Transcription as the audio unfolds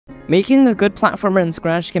Making a good platformer in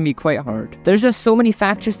Scratch can be quite hard. There's just so many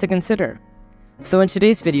factors to consider. So in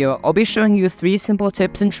today's video, I'll be showing you 3 simple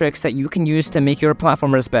tips and tricks that you can use to make your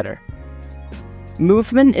platformers better.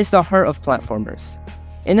 Movement is the heart of platformers,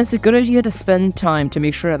 and it's a good idea to spend time to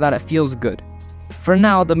make sure that it feels good. For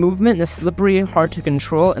now, the movement is slippery, hard to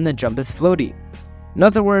control, and the jump is floaty. In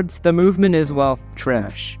other words, the movement is, well,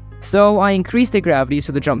 trash. So I increased the gravity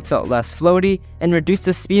so the jump felt less floaty and reduced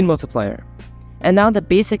the speed multiplier. And now the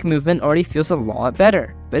basic movement already feels a lot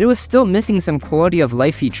better, but it was still missing some quality of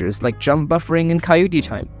life features like jump buffering and coyote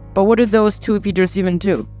time. But what do those 2 features even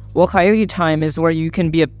do? Well, coyote time is where you can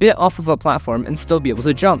be a bit off of a platform and still be able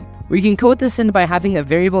to jump. We can code this in by having a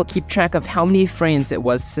variable keep track of how many frames it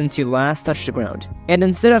was since you last touched the ground. And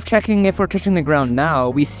instead of checking if we're touching the ground now,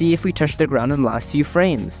 we see if we touched the ground in the last few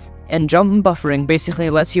frames. And jump buffering basically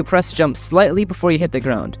lets you press jump slightly before you hit the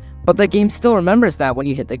ground, but the game still remembers that when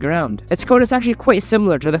you hit the ground. Its code is actually quite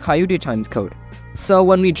similar to the coyote times code. So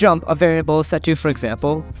when we jump, a variable is set to, for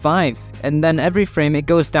example, 5, and then every frame it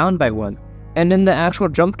goes down by 1. And in the actual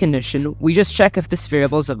jump condition, we just check if this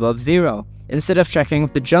variable is above 0, instead of checking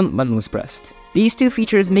if the jump button was pressed. These 2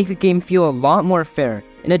 features make the game feel a lot more fair,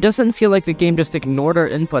 and it doesn't feel like the game just ignored our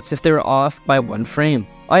inputs if they were off by 1 frame.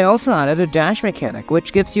 I also added a dash mechanic,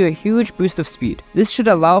 which gives you a huge boost of speed. This should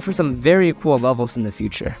allow for some very cool levels in the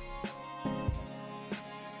future.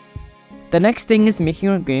 The next thing is making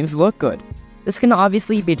your games look good. This can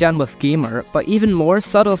obviously be done with game art, but even more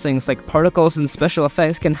subtle things like particles and special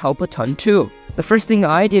effects can help a ton too. The first thing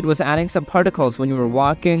I did was adding some particles when you were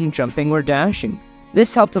walking, jumping, or dashing.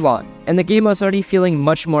 This helped a lot, and the game was already feeling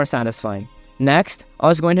much more satisfying. Next, I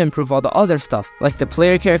was going to improve all the other stuff, like the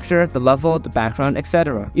player character, the level, the background,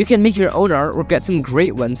 etc. You can make your own art or get some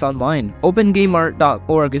great ones online.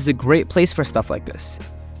 OpenGameArt.org is a great place for stuff like this.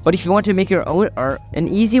 But if you want to make your own art, an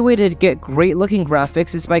easy way to get great looking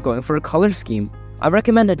graphics is by going for a color scheme. I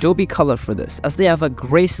recommend Adobe Color for this, as they have a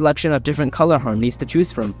great selection of different color harmonies to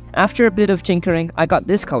choose from. After a bit of tinkering, I got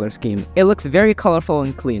this color scheme. It looks very colorful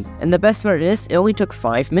and clean, and the best part is, it only took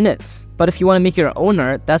 5 minutes. But if you want to make your own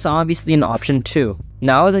art, that's obviously an option too.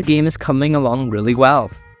 Now the game is coming along really well.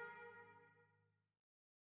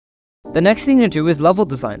 The next thing to do is level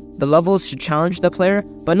design. The levels should challenge the player,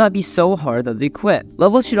 but not be so hard that they quit.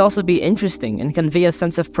 Levels should also be interesting and convey a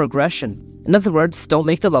sense of progression. In other words, don't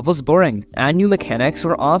make the levels boring. Add new mechanics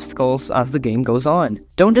or obstacles as the game goes on.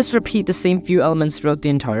 Don't just repeat the same few elements throughout the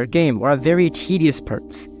entire game, or have very tedious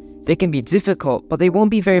parts. They can be difficult, but they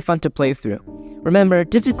won't be very fun to play through. Remember,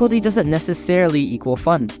 difficulty doesn't necessarily equal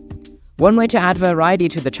fun. One way to add variety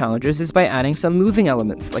to the challenges is by adding some moving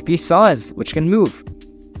elements, like these saws, which can move.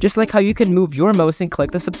 Just like how you can move your mouse and click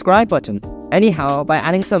the subscribe button. Anyhow, by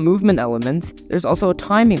adding some movement elements, there's also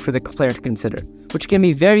timing for the player to consider, which can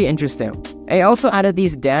be very interesting. I also added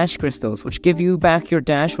these dash crystals, which give you back your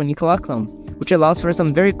dash when you collect them, which allows for some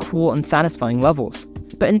very cool and satisfying levels.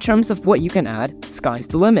 But in terms of what you can add, sky's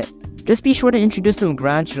the limit. Just be sure to introduce them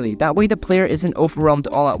gradually, that way the player isn't overwhelmed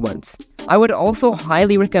all at once. I would also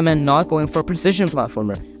highly recommend not going for a precision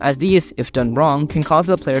platformer, as these, if done wrong, can cause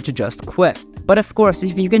the player to just quit. But of course,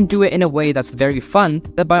 if you can do it in a way that's very fun,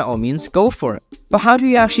 then by all means go for it. But how do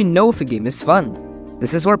you actually know if a game is fun?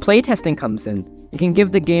 This is where playtesting comes in. You can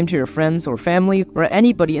give the game to your friends or family or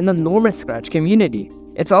anybody in the normal Scratch community.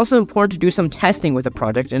 It's also important to do some testing with a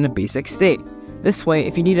project in a basic state. This way,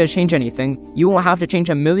 if you need to change anything, you won't have to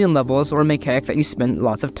change a million levels or a mechanic that you spent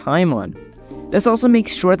lots of time on. This also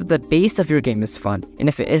makes sure that the base of your game is fun, and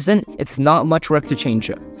if it isn't, it's not much work to change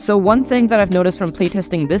it. So one thing that I've noticed from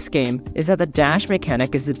playtesting this game is that the dash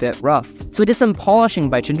mechanic is a bit rough. So I did some polishing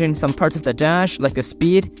by changing some parts of the dash, like the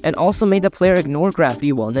speed, and also made the player ignore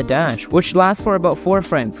gravity while in the dash, which lasts for about 4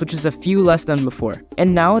 frames, which is a few less than before.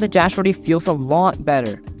 And now the dash already feels a lot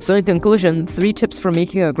better. So in conclusion, 3 tips for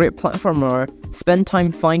making a great platformer are: spend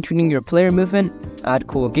time fine-tuning your player movement, add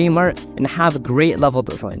cool game art, and have great level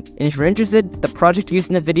design. And if you're interested, the project used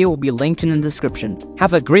in the video will be linked in the description.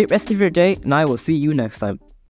 Have a great rest of your day, and I will see you next time.